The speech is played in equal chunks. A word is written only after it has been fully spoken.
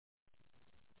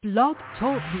Blog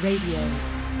Talk Radio.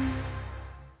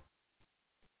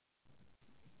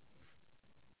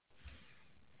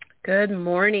 Good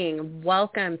morning.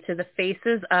 Welcome to the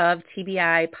Faces of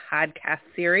TBI podcast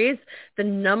series, the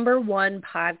 #1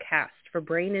 podcast for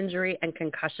brain injury and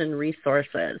concussion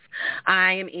resources.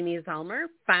 I am Amy Zellmer,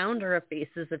 founder of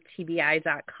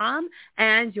FacesOfTBI.com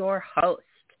and your host.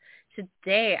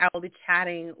 Today, I will be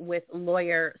chatting with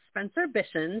lawyer Spencer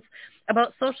Bishins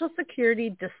about Social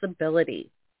Security disability.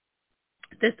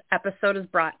 This episode is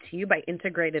brought to you by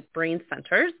Integrated Brain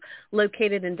Centers,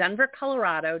 located in Denver,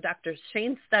 Colorado. Drs.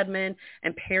 Shane Stedman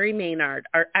and Perry Maynard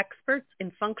are experts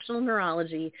in functional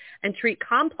neurology and treat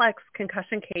complex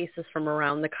concussion cases from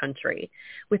around the country.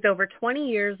 With over 20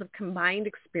 years of combined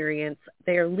experience,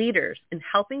 they are leaders in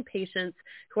helping patients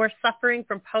who are suffering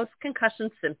from post-concussion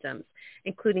symptoms,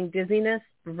 including dizziness,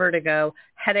 vertigo,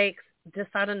 headaches,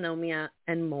 dysautonomia,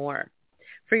 and more.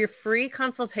 For your free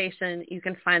consultation, you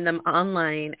can find them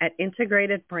online at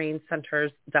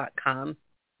integratedbraincenters.com.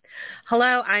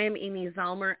 Hello, I am Amy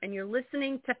Zellmer, and you're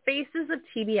listening to Faces of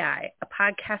TBI, a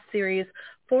podcast series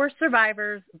for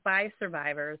survivors by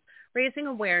survivors, raising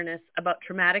awareness about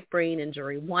traumatic brain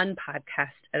injury, one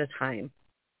podcast at a time.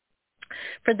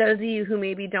 For those of you who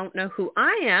maybe don't know who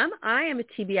I am a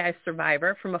TBI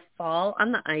survivor from a fall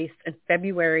on the ice in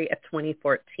February of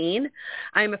 2014.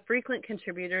 I am a frequent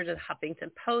contributor to the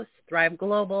Huffington Post, Thrive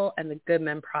Global, and the Good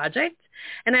Men Project,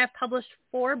 and I have published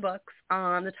 4 books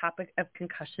on the topic of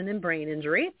concussion and brain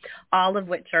injury, all of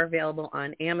which are available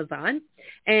on Amazon.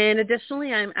 And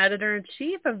additionally, I'm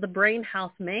editor-in-chief of the Brain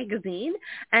Health magazine,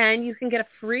 and you can get a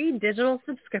free digital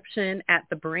subscription at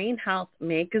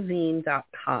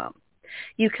thebrainhealthmagazine.com.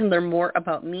 You can learn more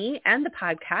about me and the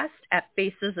podcast at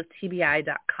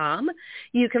facesoftbi.com.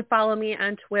 You can follow me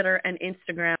on Twitter and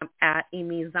Instagram at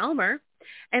Amy Zellmer.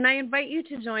 And I invite you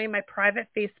to join my private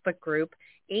Facebook group,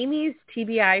 Amy's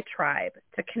TBI Tribe,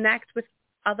 to connect with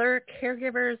other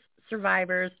caregivers,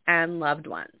 survivors, and loved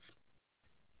ones.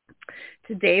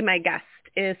 Today, my guest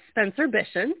is Spencer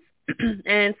Bishins.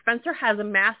 And Spencer has a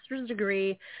master's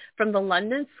degree from the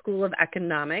London School of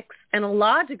Economics and a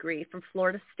law degree from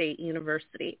Florida State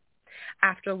University.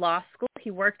 After law school,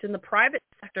 he worked in the private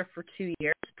sector for 2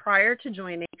 years prior to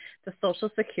joining the Social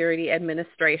Security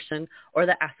Administration, or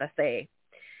the SSA.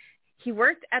 He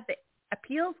worked at the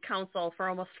Appeals Council for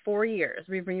almost 4 years,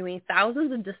 reviewing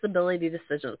thousands of disability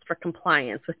decisions for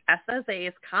compliance with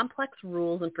SSA's complex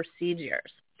rules and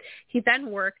procedures. He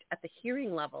then worked at the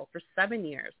hearing level for 7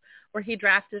 years, where he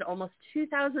drafted almost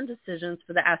 2,000 decisions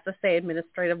for the SSA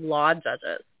administrative law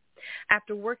judges.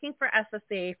 After working for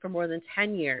SSA for more than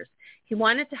 10 years, he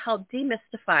wanted to help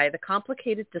demystify the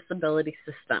complicated disability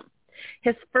system.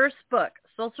 His first book,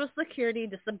 Social Security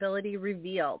Disability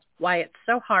Revealed: Why It's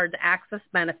So Hard to Access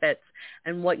Benefits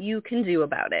and What You Can Do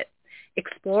About It,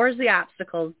 explores the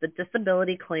obstacles that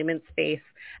disability claimants face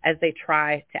as they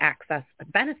try to access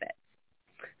benefits.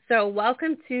 So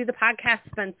welcome to the podcast,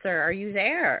 Spencer. Are you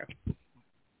there?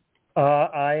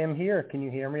 I am here. Can you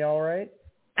hear me all right?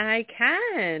 I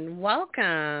can.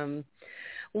 Welcome.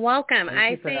 Welcome.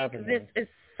 I think this is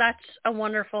such a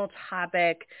wonderful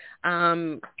topic.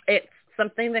 It's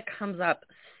something that comes up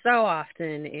so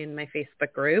often in my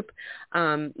Facebook group.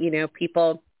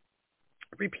 People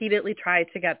repeatedly try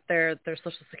to get their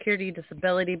Social Security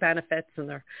disability benefits, and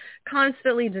they're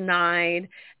constantly denied.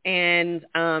 And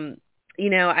I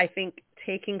think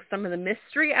taking some of the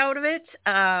mystery out of it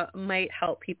might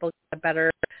help people get a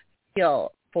better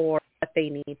feel for what they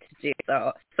need to do.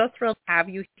 So thrilled to have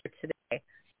you here today.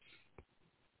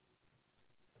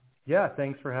 Yeah,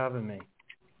 thanks for having me.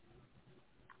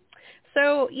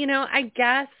 So, I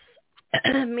guess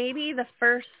maybe the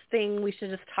first thing we should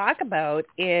just talk about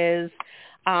is,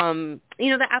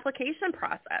 the application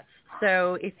process.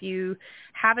 So if you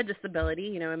have a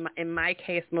disability, in my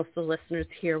case, most of the listeners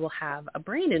here will have a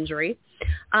brain injury.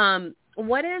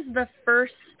 What is the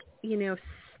first,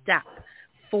 step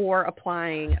for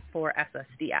applying for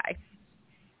SSDI?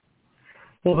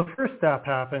 Well, the first step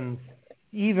happens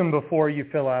even before you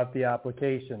fill out the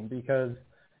application, because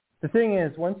the thing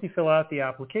is, once you fill out the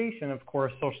application, of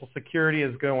course, Social Security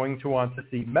is going to want to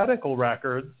see medical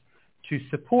records to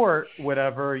support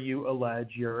whatever you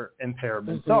allege your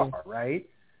impairments are, right?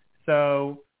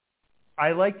 So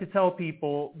I like to tell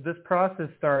people this process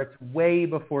starts way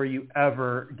before you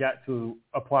ever get to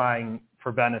applying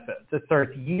for benefits. It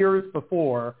starts years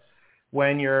before,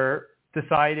 when you're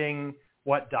deciding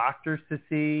what doctors to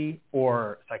see,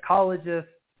 or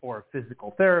psychologists, or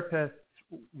physical therapists,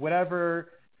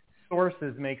 whatever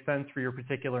sources make sense for your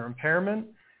particular impairment,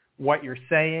 what you're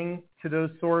saying to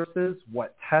those sources,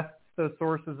 what tests those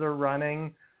sources are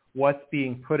running, what's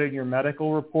being put in your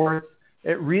medical reports,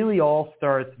 it really all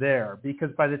starts there, because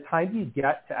by the time you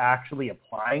get to actually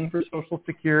applying for Social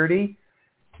Security,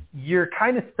 you're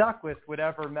kind of stuck with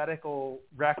whatever medical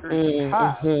records you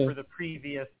have for the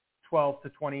previous 12 to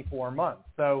 24 months.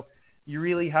 So you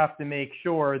really have to make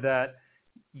sure that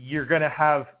you're going to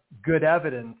have good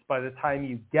evidence by the time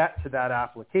you get to that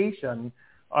application.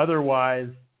 Otherwise,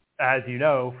 as you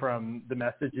know from the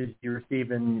messages you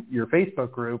receive in your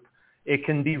Facebook group, it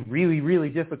can be really, really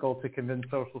difficult to convince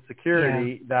Social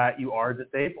Security that you are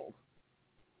disabled.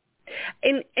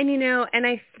 And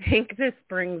I think this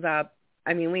brings up,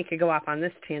 I mean, we could go off on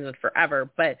this tangent forever,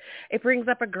 but it brings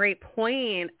up a great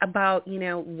point about,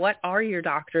 what are your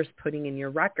doctors putting in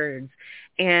your records?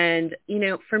 And,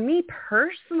 for me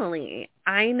personally,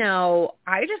 I know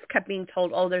I just kept being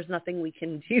told, oh, there's nothing we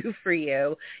can do for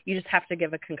you. You just have to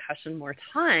give a concussion more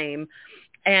time.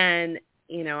 And,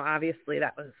 obviously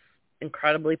that was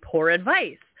incredibly poor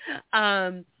advice.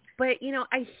 But,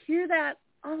 I hear that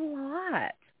a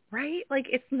lot. Right? Like,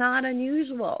 it's not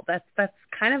unusual. That's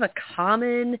kind of a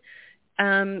common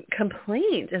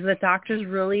complaint, is that doctors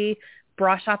really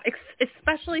brush off,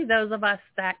 especially those of us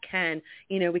that can,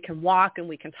 we can walk and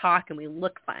we can talk and we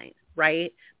look fine,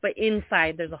 right? But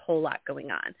inside there's a whole lot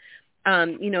going on.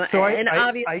 So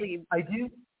obviously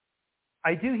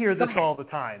I do hear this all the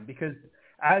time, because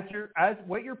as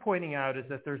what you're pointing out is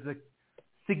that there's a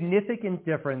significant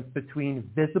difference between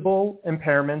visible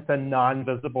impairments and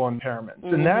non-visible impairments.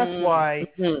 And that's why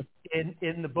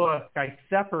in the book, I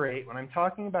separate, when I'm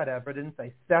talking about evidence,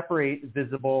 I separate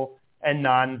visible and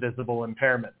non-visible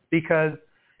impairments. Because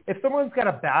if someone's got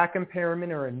a back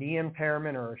impairment or a knee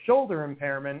impairment or a shoulder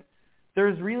impairment,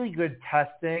 there's really good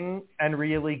testing and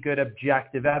really good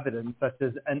objective evidence, such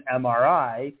as an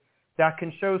MRI, that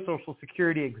can show Social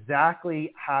Security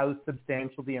exactly how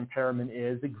substantial the impairment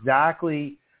is,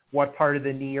 exactly what part of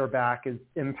the knee or back is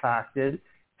impacted,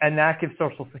 and that gives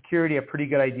Social Security a pretty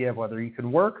good idea of whether you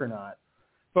can work or not.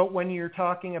 But when you're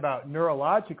talking about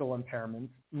neurological impairments,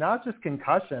 not just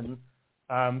concussion,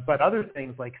 but other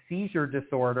things like seizure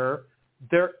disorder,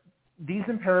 these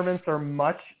impairments are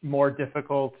much more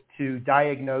difficult to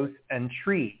diagnose and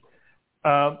treat.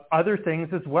 Other things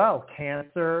as well,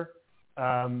 cancer.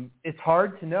 It's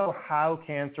hard to know how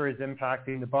cancer is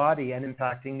impacting the body and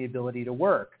impacting the ability to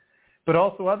work, but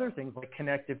also other things like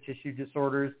connective tissue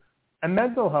disorders and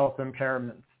mental health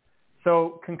impairments.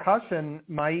 So concussion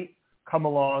might come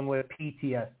along with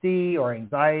PTSD or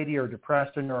anxiety or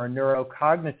depression or a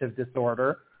neurocognitive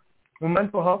disorder. Well,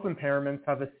 mental health impairments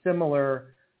have a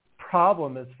similar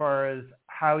problem as far as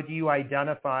how do you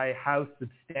identify how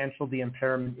substantial the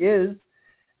impairment is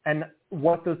and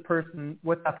what that person's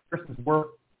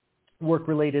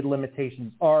work-related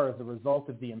limitations are as a result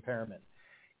of the impairment.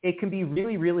 It can be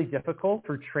really, really difficult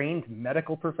for trained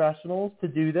medical professionals to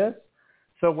do this.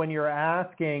 So when you're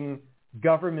asking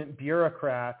government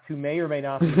bureaucrats who may or may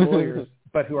not be lawyers,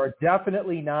 but who are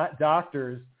definitely not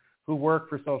doctors who work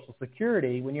for Social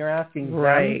Security, when you're asking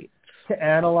them to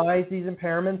analyze these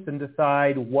impairments and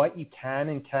decide what you can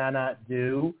and cannot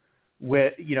do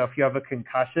with, if you have a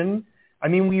concussion. I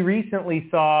mean, we recently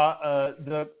saw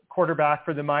the quarterback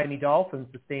for the Miami Dolphins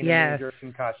sustain a major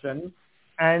concussion,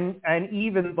 and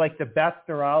even like the best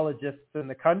neurologists in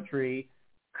the country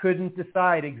couldn't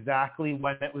decide exactly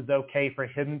when it was okay for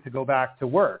him to go back to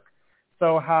work.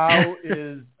 So how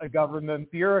is a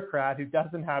government bureaucrat who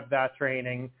doesn't have that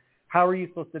training, how are you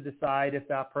supposed to decide if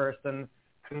that person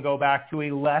can go back to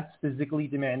a less physically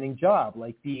demanding job,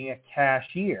 like being a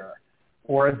cashier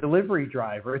or a delivery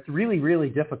driver? It's really, really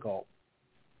difficult.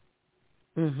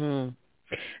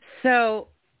 So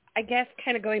I guess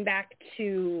kind of going back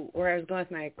to where I was going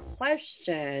with my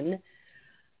question,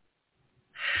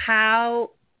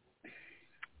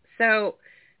 so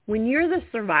when you're the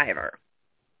survivor,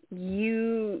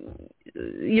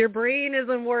 your brain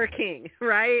isn't working,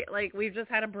 right? Like, we've just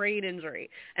had a brain injury,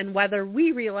 and whether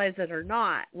we realize it or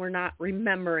not, we're not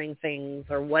remembering things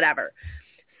or whatever.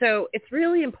 So it's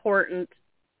really important,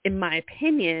 in my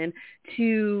opinion,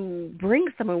 to bring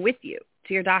someone with you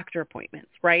to your doctor appointments,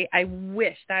 right? I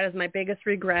wish, that is my biggest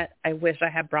regret. I wish I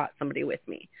had brought somebody with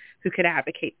me who could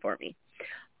advocate for me.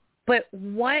 But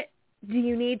what do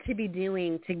you need to be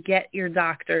doing to get your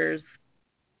doctors?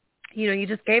 You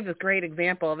just gave this great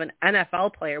example of an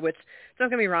NFL player, which, don't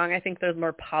get me wrong, I think there's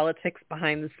more politics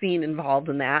behind the scene involved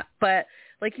in that. But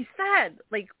like you said,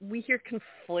 like, we hear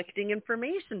conflicting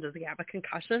information. Does he have a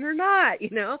concussion or not?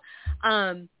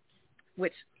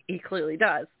 Which he clearly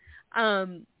does.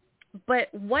 But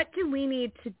what do we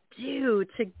need to do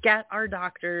to get our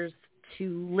doctors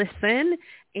to listen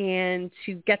and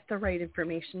to get the right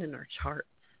information in our charts?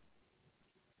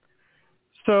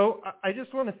 So I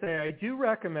just want to say I do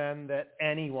recommend that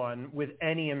anyone with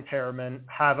any impairment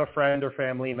have a friend or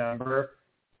family member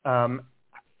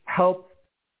help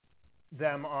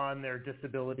them on their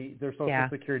disability, their Social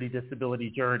Security disability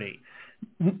journey.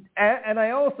 And I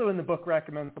also in the book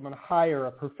recommend someone hire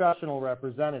a professional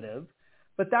representative,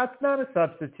 but that's not a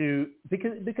substitute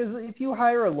because if you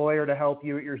hire a lawyer to help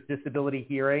you at your disability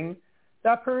hearing,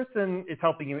 that person is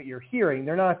helping you at your hearing.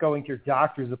 They're not going to your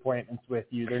doctor's appointments with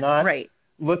you. They're not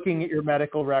looking at your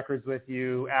medical records with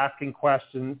you, asking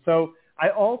questions. So I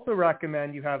also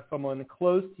recommend you have someone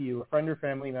close to you, a friend or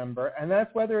family member, and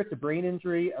that's whether it's a brain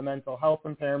injury, a mental health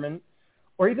impairment,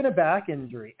 or even a back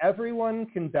injury. Everyone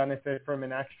can benefit from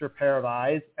an extra pair of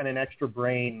eyes and an extra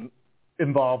brain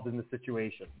involved in the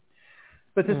situation.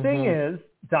 But the thing is,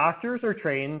 doctors are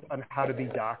trained on how to be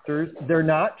doctors. They're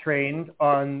not trained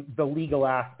on the legal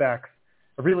aspects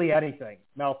of really anything,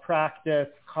 malpractice,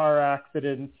 car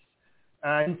accidents,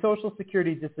 and Social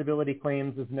Security disability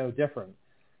claims is no different.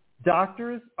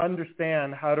 Doctors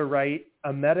understand how to write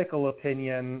a medical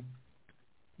opinion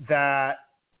that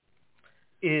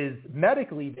is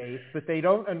medically based, but they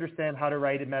don't understand how to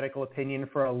write a medical opinion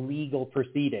for a legal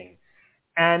proceeding.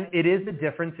 And it is a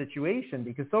different situation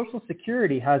because Social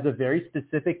Security has a very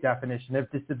specific definition of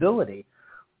disability.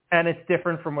 And it's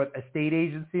different from what a state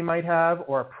agency might have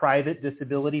or a private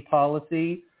disability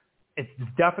policy. It's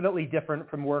definitely different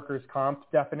from workers'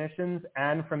 comp definitions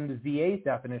and from the VA's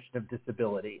definition of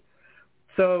disability.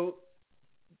 So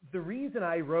the reason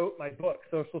I wrote my book,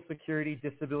 Social Security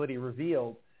Disability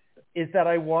Revealed, is that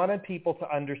I wanted people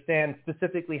to understand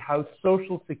specifically how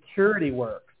Social Security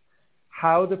works,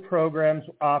 how the programs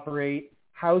operate,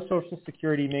 how Social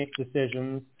Security makes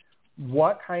decisions,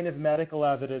 what kind of medical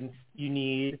evidence you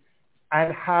need,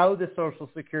 and how the Social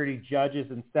Security judges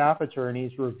and staff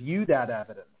attorneys review that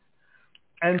evidence.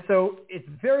 And so it's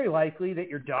very likely that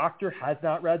your doctor has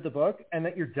not read the book and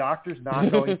that your doctor's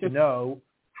not going to know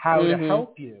how to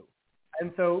help you.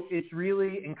 And so it's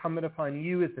really incumbent upon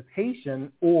you as the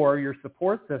patient or your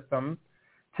support system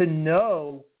to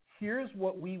know, here's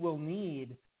what we will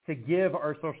need to give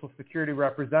our Social Security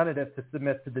representative to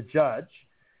submit to the judge.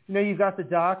 You know, you've got the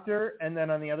doctor, and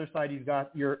then on the other side, you've got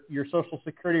your Social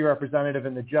Security representative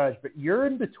and the judge, but you're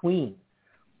in between.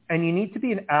 And you need to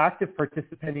be an active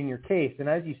participant in your case. And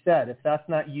as you said, if that's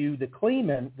not you, the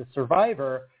claimant, the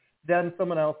survivor, then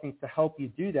someone else needs to help you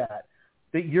do that.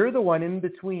 But you're the one in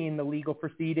between the legal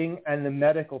proceeding and the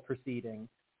medical proceeding.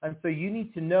 And so you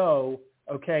need to know,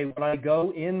 okay, when I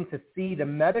go in to see the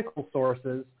medical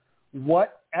sources,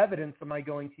 what evidence am I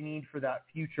going to need for that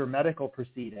future medical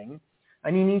proceeding?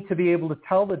 And you need to be able to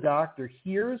tell the doctor,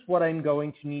 here's what I'm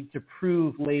going to need to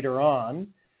prove later on.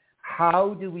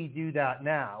 How do we do that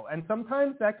now? And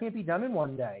sometimes that can't be done in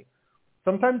one day.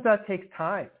 Sometimes that takes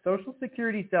time. Social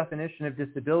Security's definition of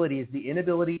disability is the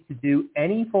inability to do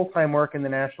any full-time work in the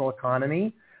national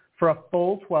economy for a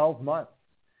full 12 months.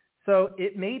 So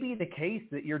it may be the case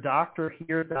that your doctor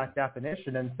hears that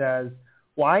definition and says,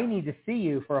 well, I need to see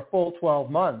you for a full 12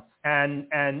 months. And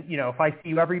you know, if I see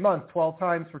you every month, 12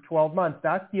 times for 12 months,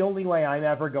 that's the only way I'm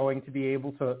ever going to be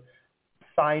able to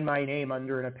sign my name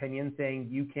under an opinion saying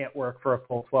you can't work for a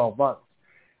full 12 months.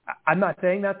 I'm not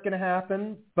saying that's going to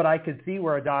happen, but I could see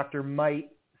where a doctor might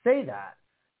say that.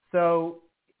 So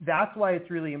that's why it's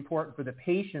really important for the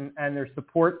patient and their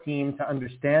support team to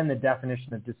understand the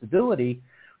definition of disability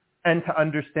and to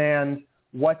understand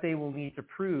what they will need to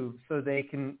prove so they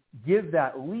can give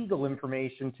that legal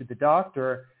information to the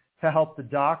doctor to help the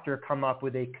doctor come up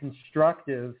with a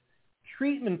constructive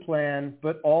treatment plan,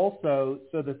 but also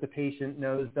so that the patient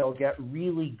knows they'll get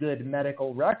really good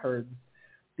medical records,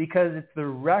 because it's the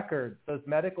records, those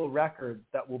medical records,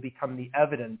 that will become the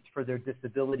evidence for their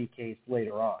disability case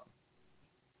later on.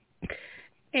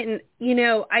 And, you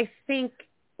know, I think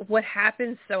what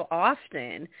happens so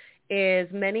often is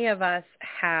many of us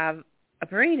have a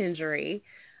brain injury,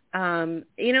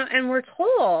 you know, and we're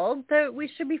told that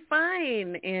we should be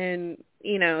fine in,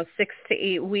 you know, 6 to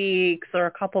 8 weeks or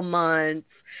a couple months.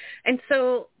 And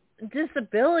so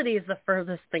disability is the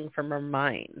furthest thing from our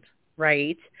mind,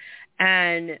 right?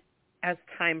 And as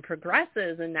time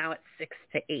progresses, and now it's 6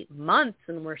 to 8 months,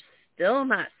 and we're still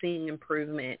not seeing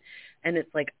improvement, and it's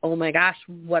like, oh my gosh,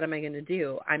 what am I going to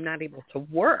do? I'm not able to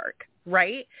work,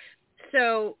 right?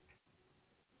 So,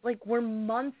 like, we're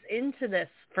months into this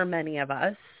for many of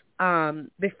us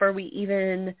before we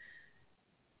even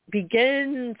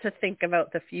begin to think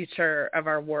about the future of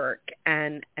our work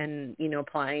and you know,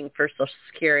 applying for Social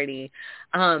Security.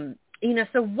 You know,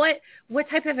 so what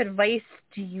type of advice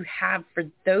do you have for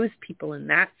those people in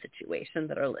that situation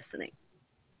that are listening?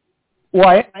 Well,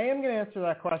 I am going to answer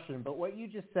that question, but what you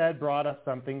just said brought up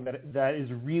something that is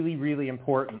really, really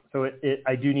important. So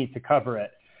I do need to cover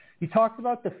it. You talked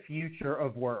about the future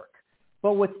of work,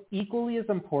 but what's equally as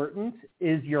important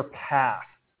is your past,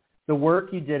 the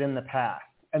work you did in the past.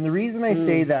 And the reason I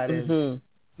say that is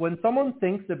when someone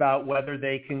thinks about whether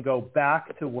they can go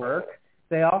back to work,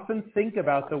 they often think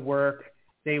about the work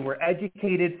they were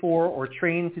educated for or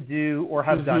trained to do or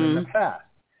have done in the past.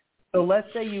 So let's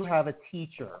say you have a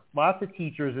teacher, lots of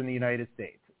teachers in the United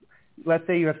States. Let's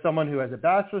say you have someone who has a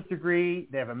bachelor's degree,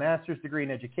 they have a master's degree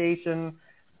in education,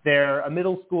 they're a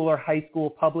middle school or high school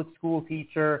public school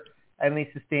teacher, and they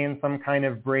sustain some kind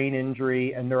of brain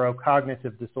injury and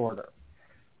neurocognitive disorder.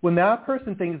 When that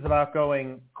person thinks about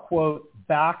going, quote,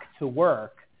 back to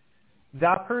work,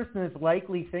 that person is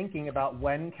likely thinking about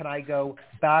when can I go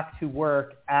back to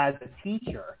work as a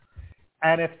teacher.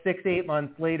 And if 6 to 8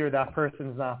 months later that person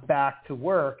is not back to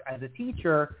work as a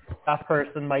teacher, that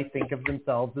person might think of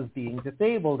themselves as being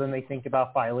disabled and they think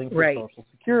about filing for Social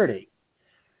Security.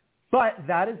 But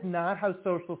that is not how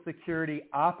Social Security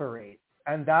operates.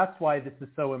 And that's why this is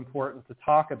so important to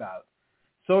talk about.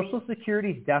 Social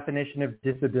Security's definition of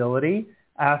disability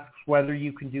asks whether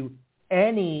you can do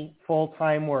any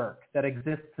full-time work that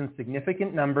exists in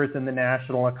significant numbers in the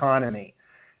national economy.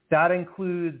 That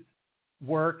includes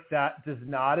work that does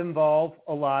not involve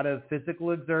a lot of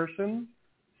physical exertion,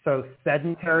 so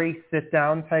sedentary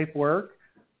sit-down type work.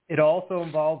 It also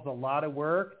involves a lot of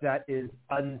work that is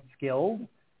unskilled,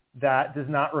 that does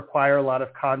not require a lot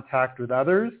of contact with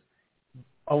others.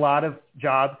 A lot of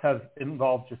jobs have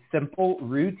involved just simple,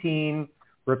 routine,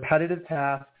 repetitive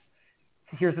tasks.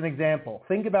 Here's an example.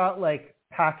 Think about like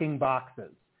packing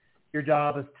boxes. Your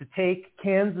job is to take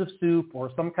cans of soup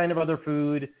or some kind of other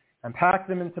food and pack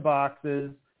them into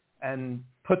boxes and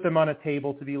put them on a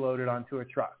table to be loaded onto a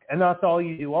truck. And that's all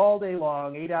you do all day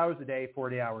long, 8 hours a day,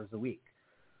 40 hours a week.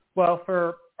 Well,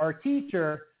 for our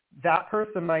teacher, that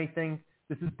person might think,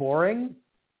 this is boring.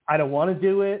 I don't want to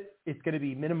do it. It's going to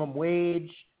be minimum wage.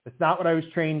 It's not what I was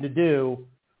trained to do.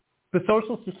 But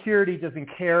Social Security doesn't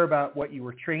care about what you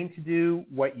were trained to do,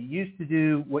 what you used to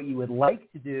do, what you would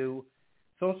like to do.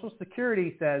 Social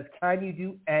Security says, can you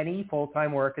do any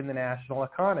full-time work in the national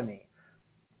economy?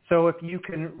 So if you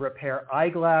can repair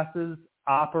eyeglasses,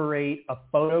 operate a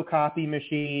photocopy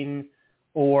machine,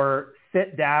 or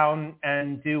sit down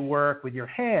and do work with your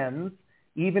hands,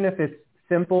 even if it's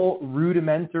simple,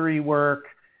 rudimentary work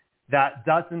that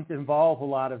doesn't involve a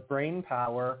lot of brain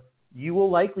power, you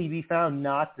will likely be found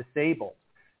not disabled.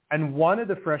 And one of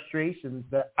the frustrations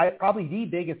probably the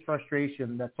biggest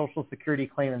frustration that Social Security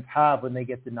claimants have when they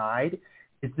get denied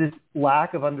is this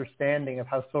lack of understanding of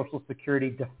how Social Security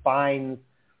defines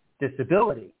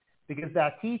disability. Because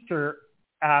that teacher,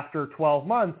 after 12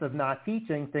 months of not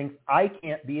teaching, thinks, I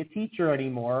can't be a teacher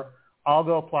anymore. I'll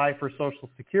go apply for Social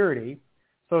Security.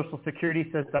 Social Security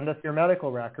says, send us your medical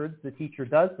records. The teacher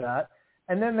does that.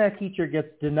 And then that teacher gets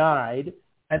denied,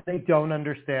 and they don't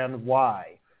understand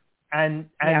why. And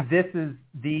this is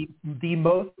the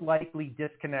most likely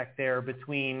disconnect there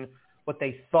between what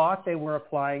they thought they were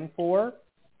applying for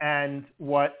and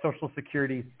what Social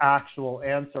Security's actual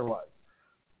answer was.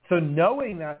 So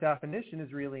knowing that definition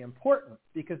is really important,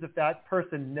 because if that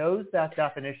person knows that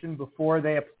definition before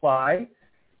they apply,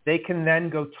 they can then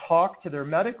go talk to their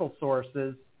medical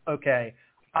sources. Okay,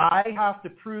 I have to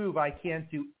prove I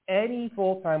can't do any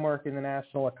full-time work in the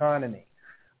national economy.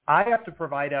 I have to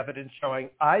provide evidence showing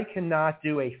I cannot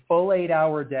do a full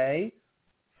 8-hour day,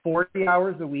 40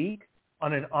 hours a week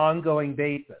on an ongoing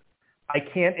basis. I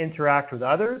can't interact with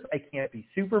others. I can't be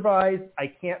supervised.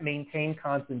 I can't maintain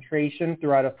concentration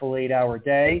throughout a full 8-hour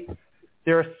day.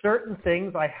 There are certain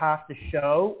things I have to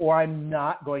show, or I'm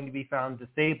not going to be found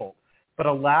disabled. But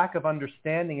a lack of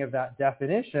understanding of that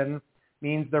definition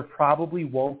means there probably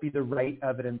won't be the right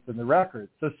evidence in the record.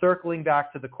 So circling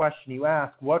back to the question you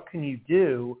asked, what can you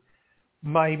do?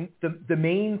 The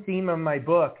main theme of my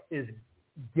book is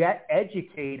get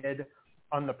educated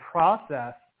on the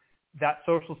process that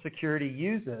Social Security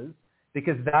uses,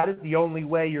 because that is the only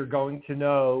way you're going to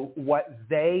know what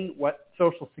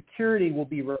Social Security will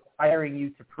be requiring you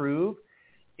to prove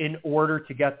in order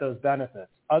to get those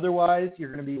benefits. Otherwise,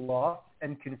 you're going to be lost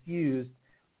and confused,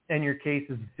 and your case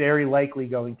is very likely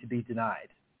going to be denied.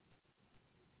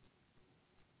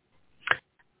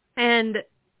 And,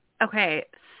 okay,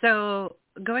 so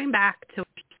going back to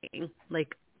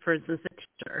like, for instance,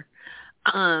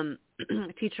 a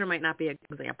teacher might not be an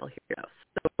example here,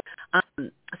 though.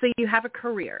 So you have a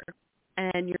career,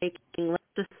 and you're making, let's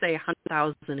just say,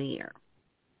 $100,000 a year.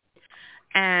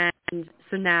 And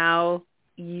so now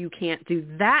you can't do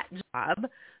that job,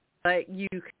 but you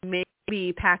can make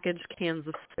maybe packaged cans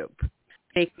of soup,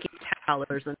 making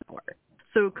 $10 an hour.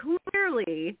 So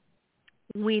clearly,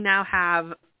 we now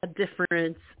have a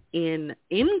difference in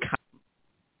income,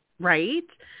 right?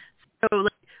 So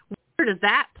like, where does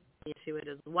that play into it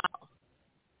as well?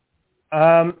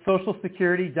 Social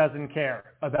Security doesn't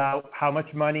care about how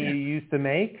much money you used to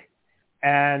make,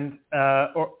 and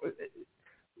or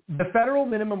the federal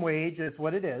minimum wage is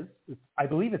what it is. I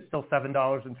believe it's still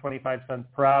 $7.25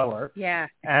 per hour. Yeah,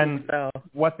 and so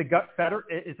what the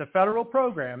it's a federal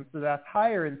program, so that's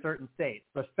higher in certain states.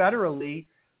 But federally,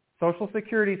 Social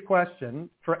Security's question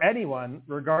for anyone,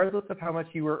 regardless of how much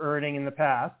you were earning in the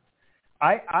past.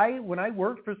 When I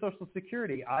worked for Social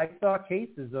Security, I saw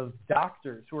cases of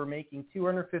doctors who were making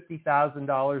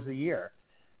 $250,000 a year.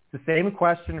 It's the same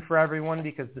question for everyone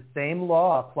because the same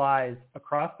law applies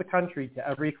across the country to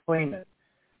every claimant.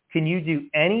 Can you do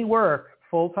any work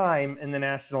full-time in the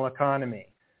national economy?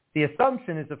 The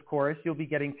assumption is, of course, you'll be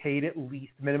getting paid at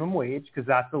least minimum wage because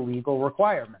that's a legal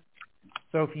requirement.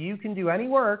 So if you can do any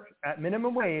work at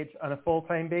minimum wage on a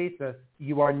full-time basis,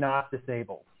 you are not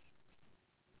disabled.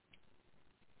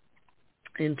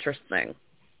 Interesting.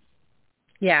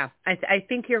 Yeah, I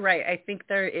think you're right. I think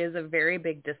there is a very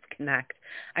big disconnect.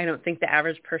 I don't think the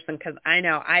average person, because I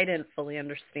know I didn't fully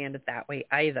understand it that way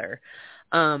either.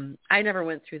 I never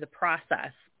went through the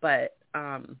process, but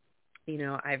you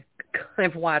know,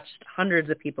 I've watched hundreds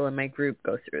of people in my group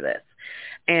go through this,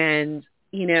 and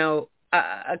you know,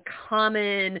 a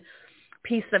common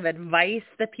piece of advice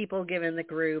that people give in the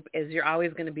group is you're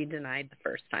always going to be denied the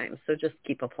first time, so just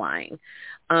keep applying.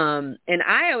 And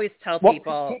I always tell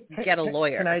people, get a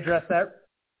lawyer. Can I address that?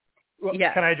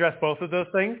 Yeah. Can I address both of those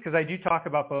things? Because I do talk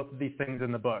about both of these things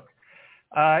in the book.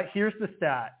 Here's the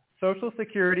stat. Social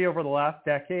Security over the last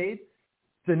decade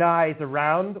denies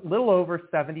around a little over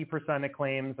 70% of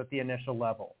claims at the initial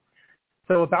level.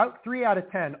 So about 3 out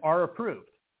of 10 are approved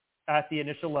at the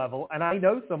initial level. And I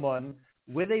know someone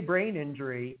with a brain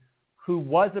injury who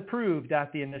was approved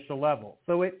at the initial level.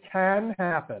 So it can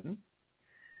happen,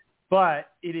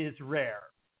 but it is rare.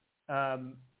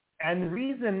 And the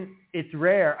reason it's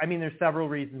rare, I mean, there's several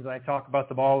reasons, and I talk about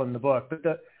them all in the book, but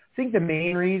I think the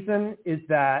main reason is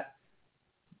that,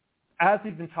 as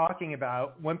we've been talking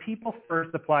about, when people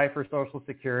first apply for Social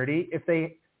Security, if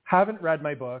they haven't read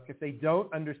my book, if they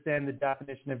don't understand the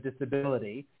definition of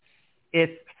disability,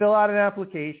 it's fill out an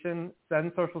application,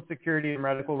 send Social Security and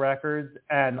medical records,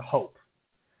 and hope.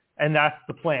 And that's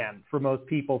the plan for most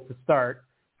people to start.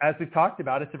 As we've talked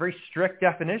about, it's a very strict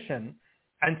definition.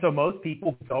 And so most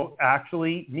people don't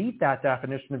actually meet that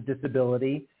definition of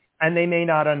disability, and they may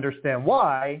not understand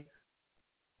why,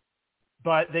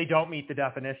 but they don't meet the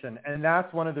definition. And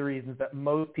that's one of the reasons that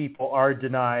most people are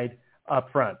denied up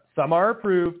front. Some are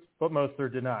approved, but most are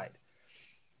denied.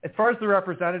 As far as the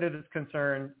representative is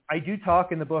concerned, I do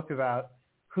talk in the book about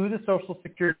who the Social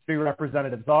Security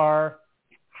representatives are,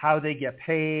 how they get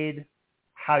paid,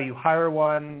 how you hire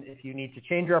one, if you need to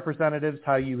change representatives,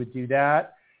 how you would do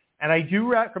that. And I do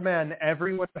recommend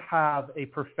everyone to have a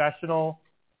professional,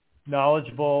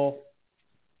 knowledgeable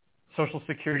Social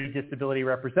Security disability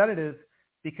representative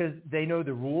because they know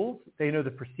the rules, they know the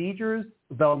procedures,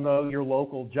 they'll know your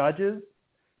local judges,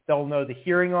 they'll know the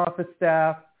hearing office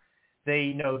staff,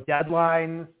 they know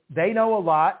deadlines. They know a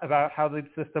lot about how the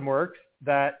system works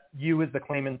that you as the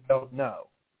claimant don't know.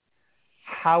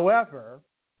 However,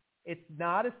 it's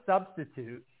not a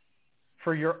substitute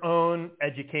for your own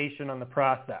education on the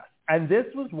process. And this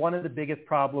was one of the biggest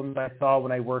problems I saw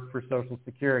when I worked for Social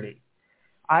Security.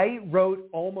 I wrote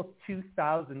almost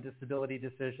 2,000 disability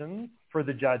decisions for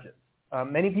the judges.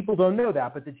 Many people don't know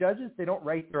that, but the judges, they don't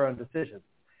write their own decisions.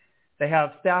 They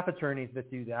have staff attorneys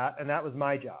that do that, and that was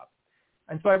my job.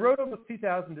 And so I wrote almost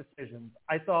 2,000 decisions.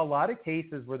 I saw a lot of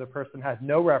cases where the person had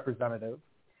no representative,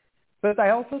 but I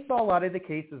also saw a lot of the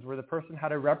cases where the person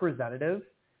had a representative,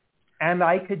 and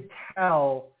I could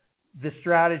tell the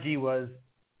strategy was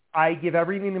I give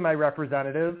everything to my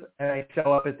representative, and I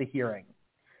show up at the hearing.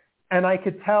 And I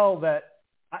could tell that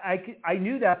I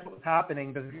knew that's what was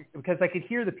happening because I could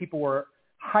hear that people were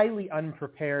highly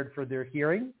unprepared for their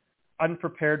hearing,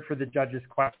 unprepared for the judge's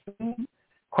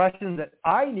questions that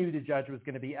I knew the judge was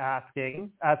going to be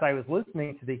asking as I was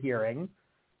listening to the hearing.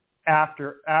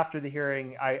 After the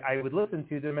hearing, I would listen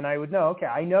to them and I would know, okay,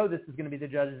 I know this is going to be the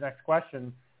judge's next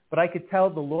question, but I could tell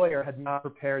the lawyer had not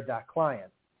prepared that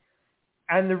client.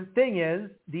 And the thing is,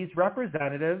 these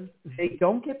representatives, they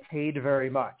don't get paid very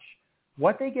much.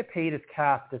 What they get paid is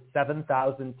capped at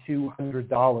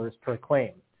 $7,200 per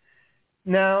claim.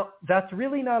 Now, that's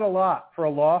really not a lot for a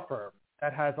law firm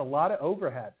that has a lot of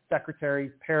overhead,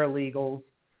 secretaries, paralegals,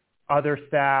 other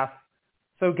staff.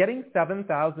 So getting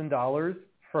 $7,000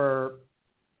 for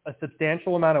a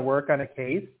substantial amount of work on a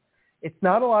case, it's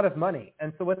not a lot of money.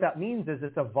 And so what that means is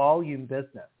it's a volume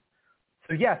business.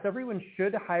 So yes, everyone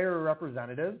should hire a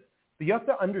representative, but you have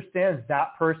to understand that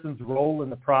person's role in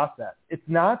the process. It's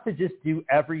not to just do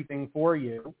everything for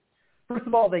you. First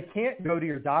of all, they can't go to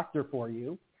your doctor for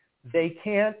you. They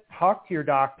can't talk to your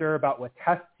doctor about what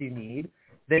tests you need.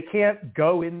 They can't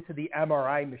go into the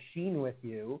MRI machine with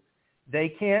you. They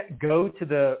can't go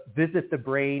to visit the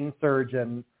brain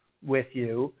surgeon with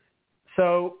you.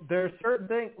 So there's certain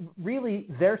things, really,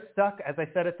 they're stuck, as I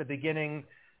said at the beginning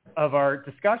of our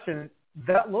discussion,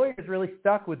 that lawyer is really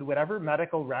stuck with whatever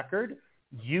medical record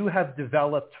you have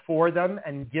developed for them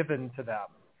and given to them.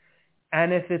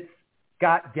 And if it's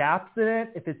got gaps in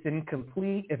it, if it's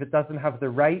incomplete, if it doesn't have the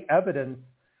right evidence,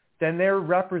 then they're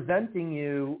representing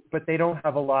you, but they don't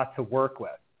have a lot to work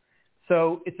with.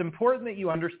 So it's important that you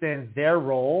understand their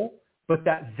role, but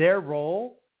that their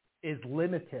role is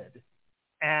limited.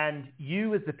 And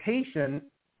you as a patient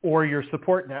or your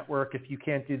support network, if you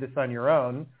can't do this on your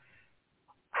own,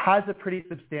 has a pretty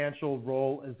substantial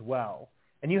role as well.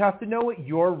 And you have to know what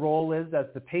your role is as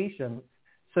the patient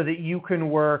so that you can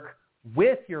work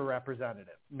with your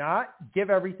representative, not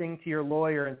give everything to your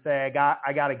lawyer and say,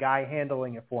 I got a guy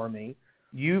handling it for me.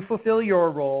 You fulfill your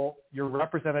role, your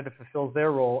representative fulfills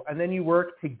their role, and then you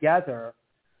work together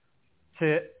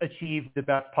to achieve the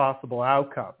best possible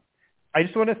outcome. I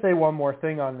just want to say one more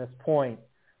thing on this point.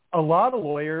 A lot of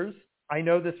lawyers, I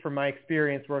know this from my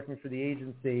experience working for the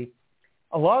agency,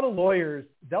 a lot of lawyers,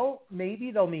 they'll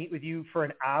meet with you for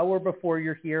an hour before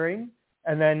your hearing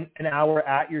and then an hour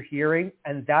at your hearing,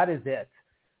 and that is it.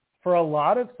 For a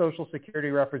lot of Social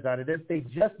Security representatives, they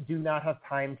just do not have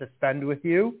time to spend with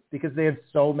you because they have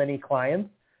so many clients,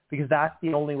 because that's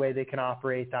the only way they can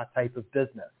operate that type of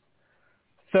business.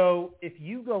 So if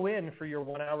you go in for your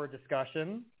 1 hour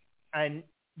discussion and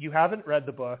you haven't read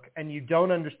the book and you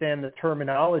don't understand the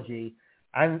terminology,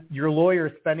 and your lawyer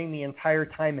is spending the entire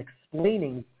time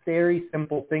explaining very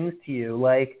simple things to you,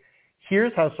 like,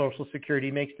 here's how Social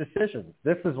Security makes decisions.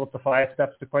 This is what the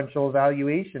 5-step sequential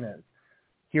evaluation is.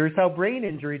 Here's how brain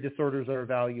injury disorders are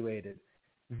evaluated.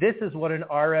 This is what an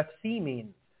RFC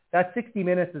means. That 60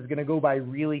 minutes is going to go by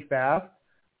really fast,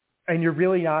 and you're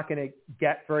really not going to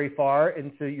get very far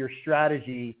into your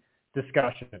strategy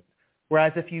discussion.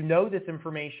 Whereas if you know this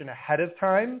information ahead of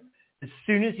time, as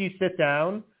soon as you sit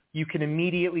down, you can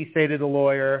immediately say to the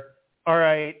lawyer, all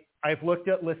right, I've looked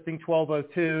at listing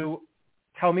 1202.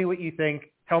 Tell me what you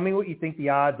think. Tell me what you think the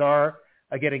odds are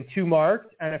of getting 2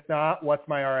 marked, and if not, what's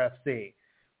my RFC?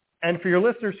 And for your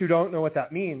listeners who don't know what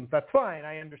that means, that's fine.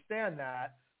 I understand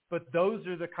that. But those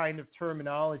are the kind of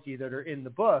terminology that are in the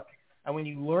book. And when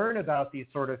you learn about these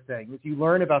sort of things, you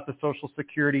learn about the Social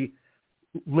Security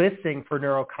listing for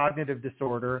neurocognitive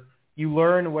disorder, you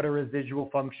learn what a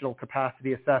residual functional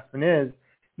capacity assessment is,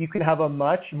 you can have a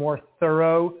much more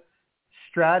thorough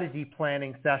strategy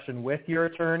planning session with your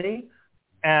attorney.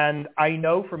 And I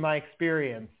know from my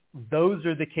experience, those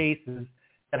are the cases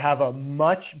that have a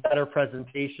much better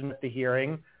presentation at the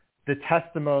hearing. The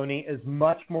testimony is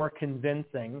much more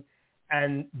convincing.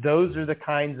 And those are the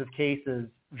kinds of cases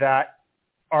that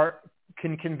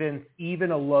can convince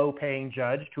even a low-paying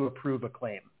judge to approve a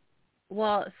claim.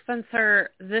 Well,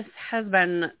 Spencer, this has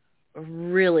been a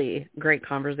really great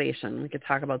conversation. We could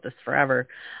talk about this forever.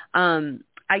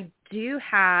 I do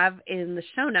have in the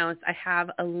show notes, I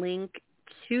have a link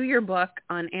to your book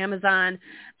on Amazon,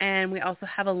 and we also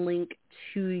have a link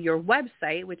to your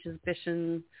website, which is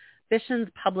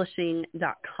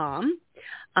bishinspublishing.com.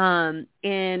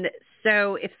 And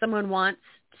so if someone wants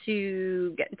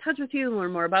to get in touch with you,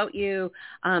 learn more about you,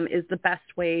 is the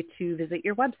best way to visit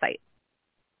your website.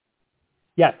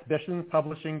 Yes,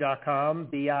 bishinspublishing.com,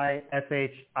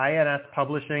 BISHINS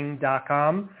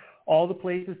publishing.com. All the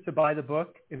places to buy the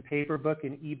book in paperback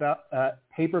and ebook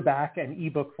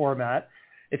format.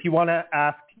 If you want to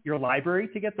ask your library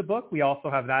to get the book, we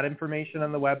also have that information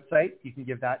on the website. You can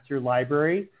give that to your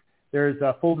library. There's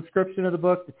a full description of the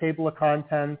book, the table of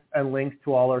contents, and links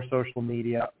to all our social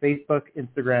media, Facebook,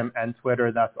 Instagram, and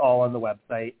Twitter. That's all on the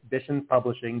website,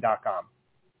 bishinspublishing.com.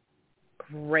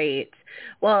 Great.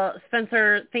 Well,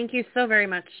 Spencer, thank you so very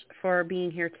much for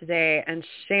being here today and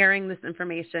sharing this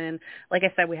information. Like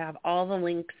I said, we have all the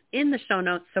links in the show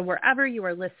notes, so wherever you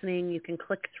are listening, you can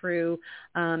click through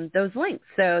those links.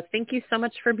 So thank you so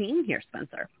much for being here,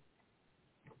 Spencer.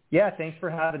 Yeah, thanks for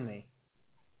having me.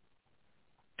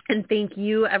 And thank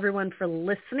you, everyone, for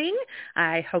listening.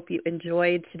 I hope you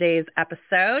enjoyed today's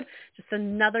episode. Just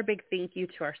another big thank you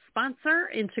to our sponsor,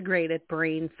 Integrated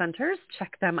Brain Centers.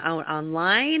 Check them out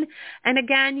online. And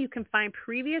again, you can find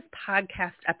previous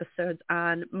podcast episodes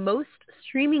on most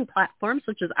streaming platforms,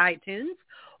 such as iTunes,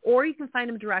 or you can find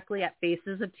them directly at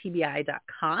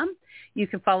facesoftbi.com. You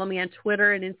can follow me on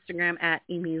Twitter and Instagram at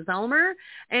Amy Zellmer.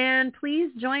 And please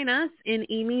join us in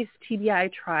Amy's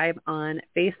TBI Tribe on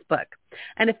Facebook.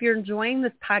 And if you're enjoying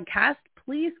this podcast,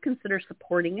 please consider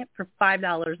supporting it for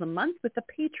 $5 a month with a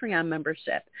Patreon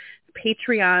membership.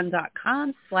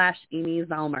 Patreon.com/Amy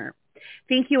Zellmer.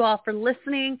 Thank you all for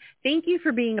listening. Thank you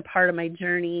for being a part of my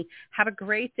journey. Have a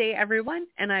great day, everyone,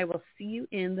 and I will see you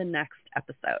in the next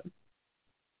episode.